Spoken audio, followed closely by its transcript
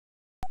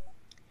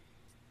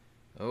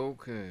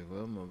Okay,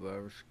 well, my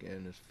virus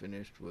scan is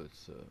finished with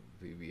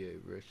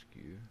VBA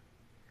Rescue.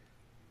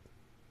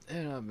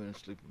 And I've been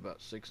asleep about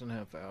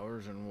 6.5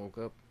 hours and woke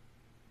up,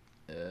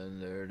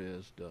 and there it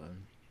is,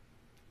 done.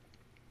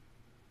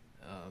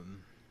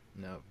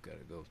 Now I've got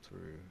to go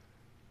through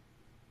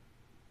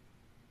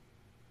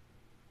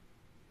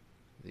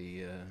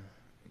the, it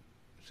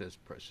says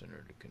press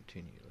enter to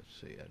continue. Let's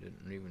see, I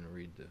didn't even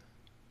read the,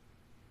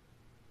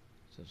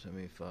 says how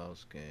many files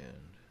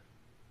scanned.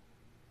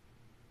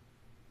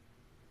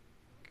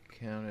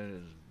 Counted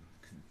as,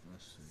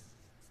 let's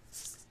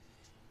see,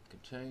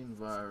 contain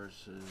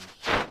viruses.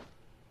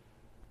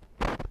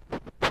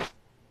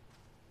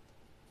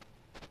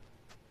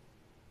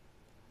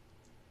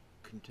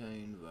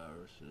 Contain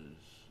viruses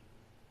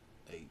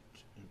 8,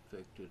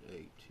 infected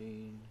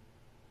 18.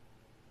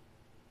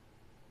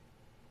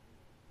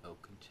 Oh,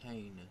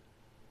 contain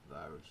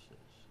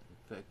viruses,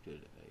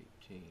 infected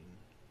 18.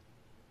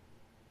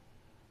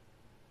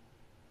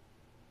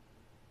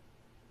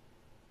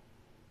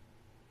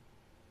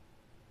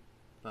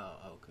 Oh,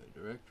 okay,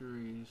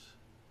 directories.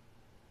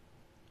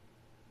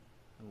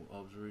 I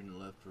was reading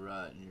left to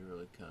right, and you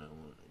really kind of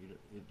want,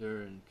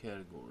 they're in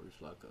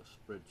categories like a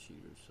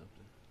spreadsheet or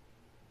something.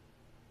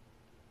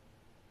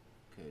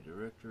 Okay,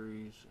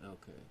 directories,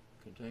 okay.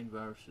 Contained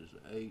viruses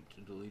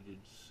 8,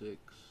 deleted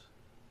 6.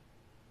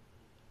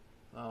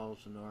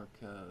 Files and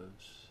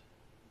archives,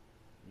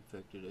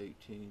 infected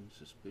 18,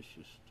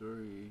 suspicious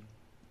 3.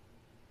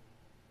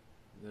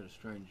 Got a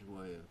strange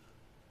way of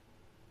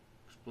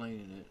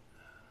explaining it.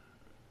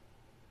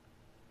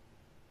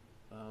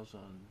 Files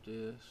on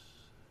disk.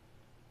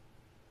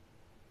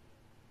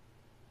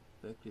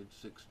 Infected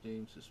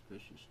 16,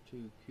 suspicious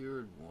 2,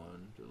 cured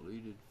 1,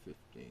 deleted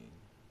 15.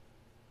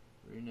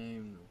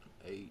 Renamed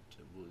 8,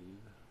 I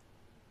believe.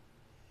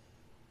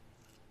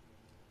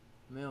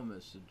 Mail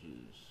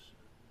messages.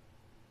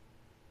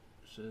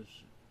 Says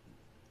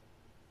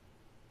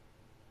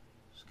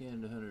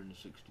scanned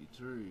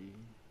 163.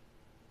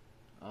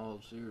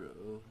 All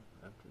 0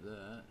 after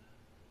that.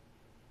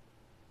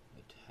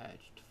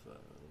 Attached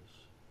files.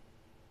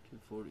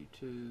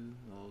 242,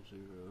 all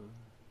 0.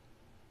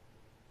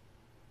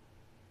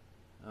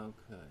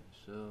 Okay,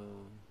 so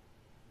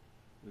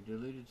we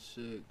deleted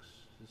 6,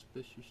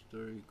 suspicious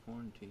 3,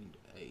 quarantined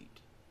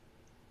 8.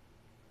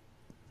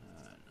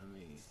 Alright, let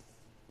me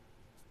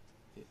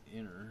hit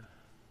enter.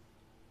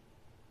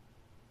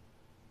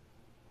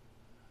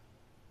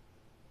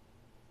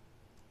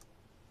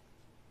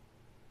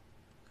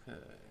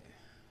 Okay.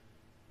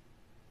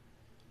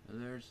 And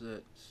there's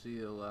that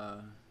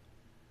CLI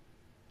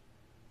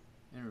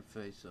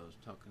interface I was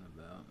talking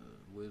about, the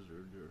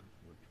wizard, or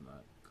what you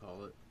might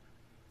call it.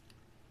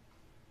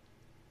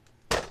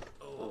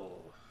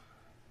 Oh,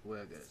 the way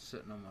I got it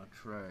sitting on my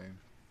tray,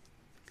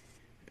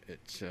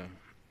 it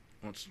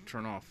wants to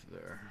turn off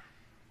there.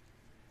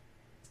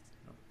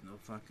 I don't know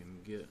if I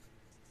can get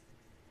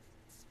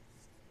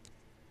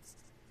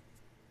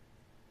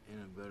in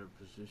a better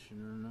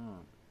position or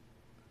not.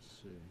 Let's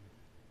see.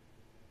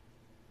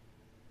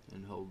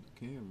 And hold the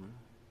camera.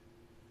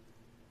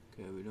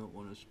 Okay, we don't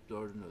want to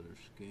start another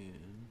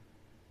scan.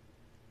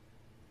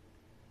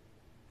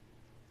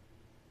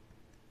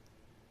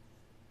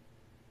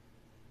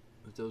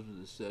 But those are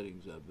the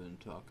settings I've been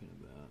talking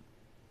about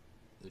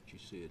that you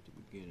see at the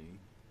beginning.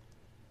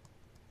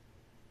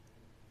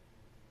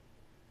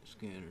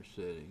 Scanner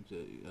settings,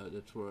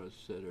 that's where I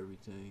set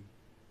everything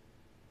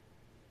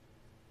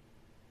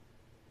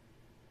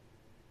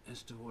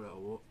as to what I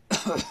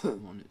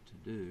want it to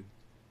do.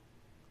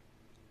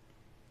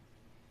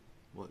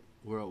 What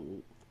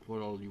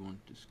all you want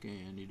it to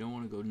scan. You don't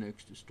want to go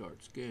next to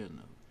start scan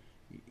though.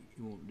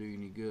 You won't do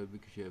any good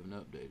because you haven't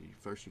updated.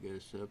 First you got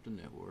to set up the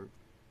network,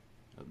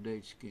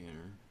 update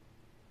scanner.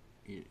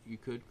 You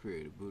could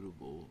create a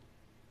bootable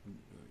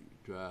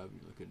drive,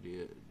 like a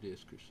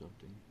disk or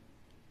something.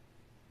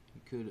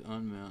 You could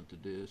unmount the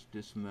disk,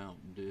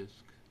 dismount the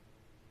disk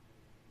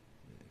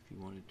if you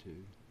wanted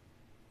to.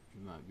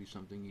 It might be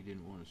something you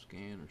didn't want to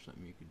scan or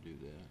something, you could do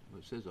that. But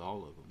it says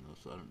all of them though,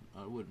 so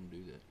I wouldn't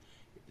do that.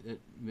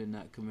 That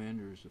Midnight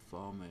Commander is a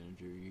file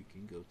manager. You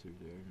can go through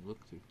there and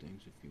look through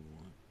things if you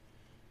want.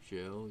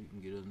 Shell, you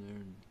can get in there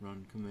and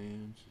run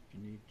commands if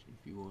you need to,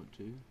 if you want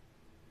to.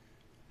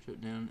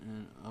 Shut down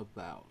and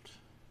about.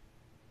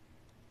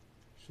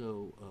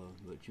 So,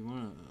 but you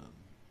want to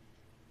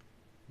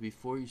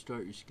before you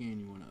start your scan,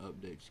 you want to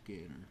update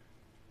scanner,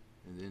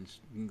 and then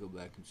you can go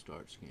back and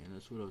start scan.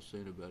 That's what I was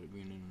saying about it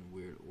being in a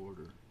weird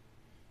order.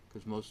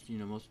 Because most of the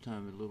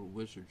time the little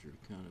wizards are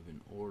kind of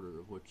in order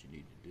of what you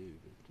need to do,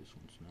 but this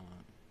one's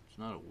not. It's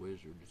not a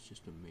wizard, it's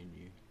just a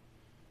menu.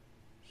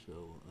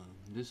 So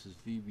this is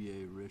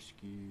VBA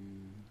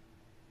Rescue.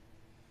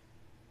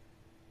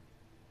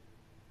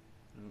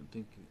 I don't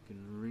think you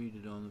can read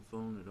it on the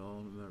phone at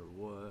all, no matter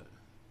what.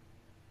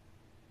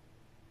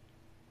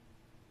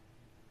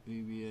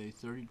 VBA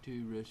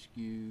 32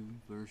 Rescue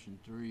version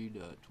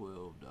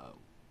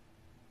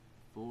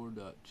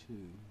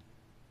 3.12.4.2.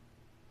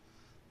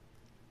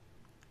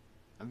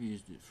 I've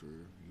used it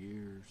for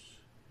years,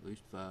 at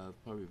least 5,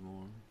 probably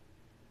more.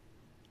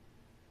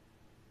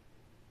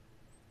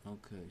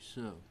 Okay,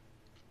 so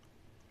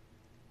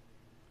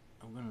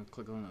I'm gonna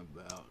click on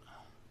About.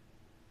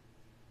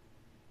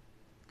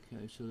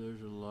 Okay, so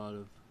there's a lot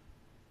of,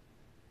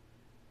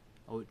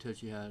 oh, it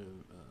tells you how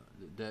to,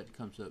 that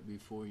comes up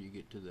before you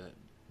get to that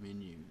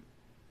menu.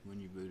 When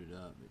you boot it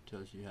up, it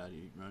tells you how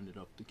to run it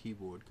off the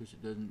keyboard, because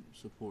it doesn't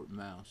support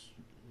mouse.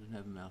 It doesn't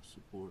have mouse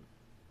support.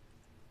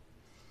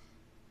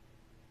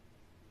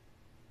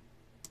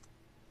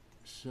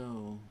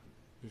 So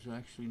there's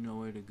actually no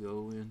way to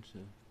go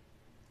into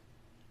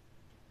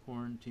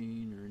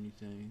quarantine or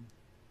anything.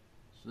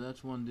 So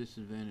that's one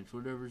disadvantage.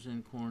 Whatever's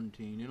in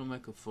quarantine, it'll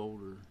make a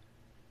folder.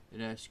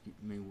 It asked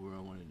me where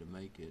I wanted to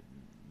make it,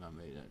 and I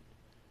made it.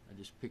 I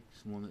just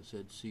picked one that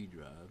said C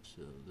drive,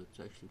 so that's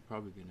actually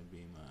probably going to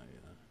be my,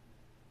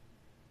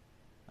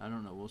 I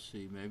don't know, we'll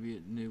see. Maybe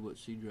it knew what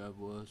C drive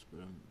was,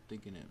 but I'm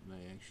thinking it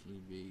may actually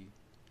be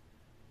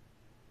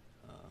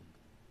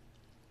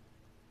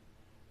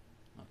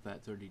my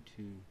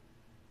FAT32.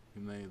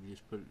 It may have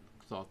just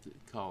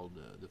called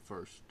the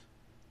first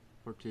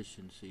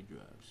partition C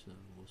drive, so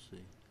we'll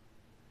see.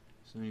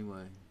 So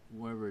anyway,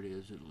 wherever it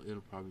is,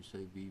 it'll probably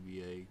say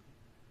VBA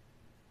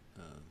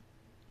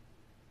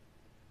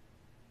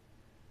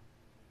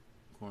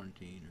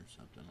quarantine or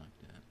something like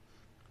that.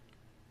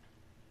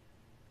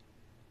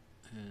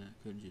 And it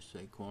could just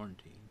say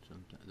quarantine.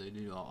 Sometimes they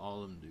do,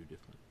 all of them do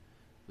different.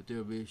 But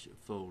there'll be a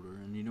folder,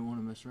 and you don't want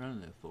to mess around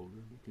in that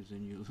folder, because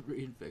then you'll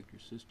reinfect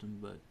your system.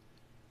 But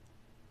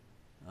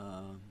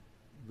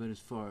as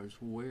far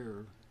as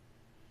where,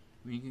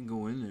 I mean, you can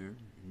go in there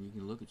and you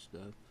can look at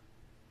stuff.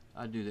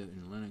 I do that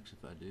in Linux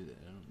if I do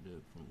that. I don't do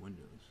it from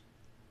Windows.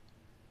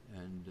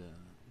 And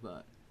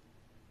but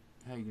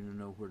how are you going to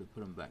know where to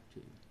put them back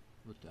to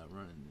without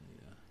running the?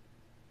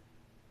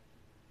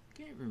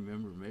 Can't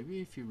remember.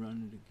 Maybe if you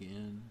run it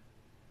again,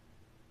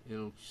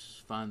 it'll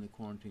find the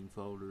quarantine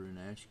folder and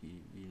ask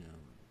you,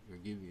 or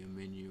give you a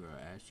menu, or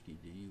ask you,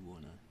 do you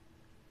want to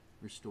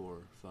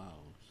restore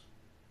files?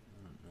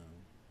 I don't know.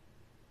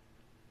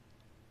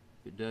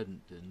 If it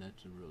doesn't, then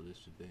that's a real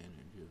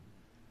disadvantage of,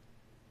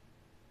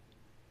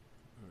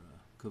 or a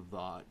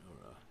caveat, or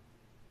a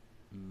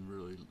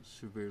really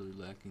severely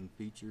lacking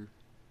feature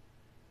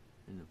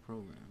in the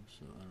program.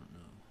 So I don't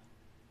know.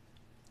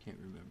 Can't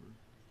remember.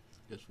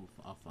 Guess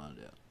I'll find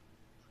out.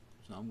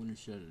 So I'm going to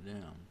shut it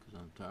down because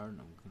I'm tired,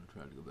 and I'm going to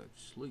try to go back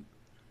to sleep.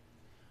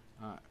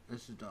 Alright,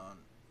 this is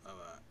Don.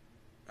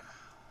 Bye-bye.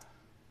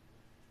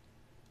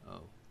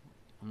 Oh,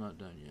 I'm not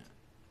done yet.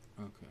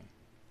 Okay.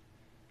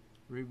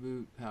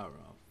 Reboot, power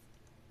off.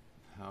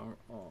 Power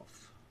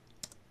off.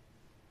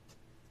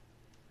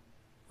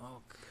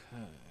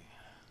 Okay.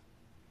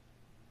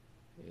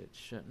 It's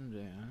shutting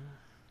down,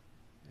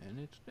 and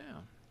it's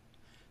down.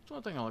 That's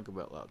one thing I like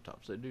about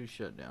laptops. They do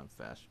shut down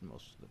fast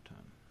most of the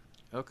time.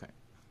 Okay,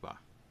 bye.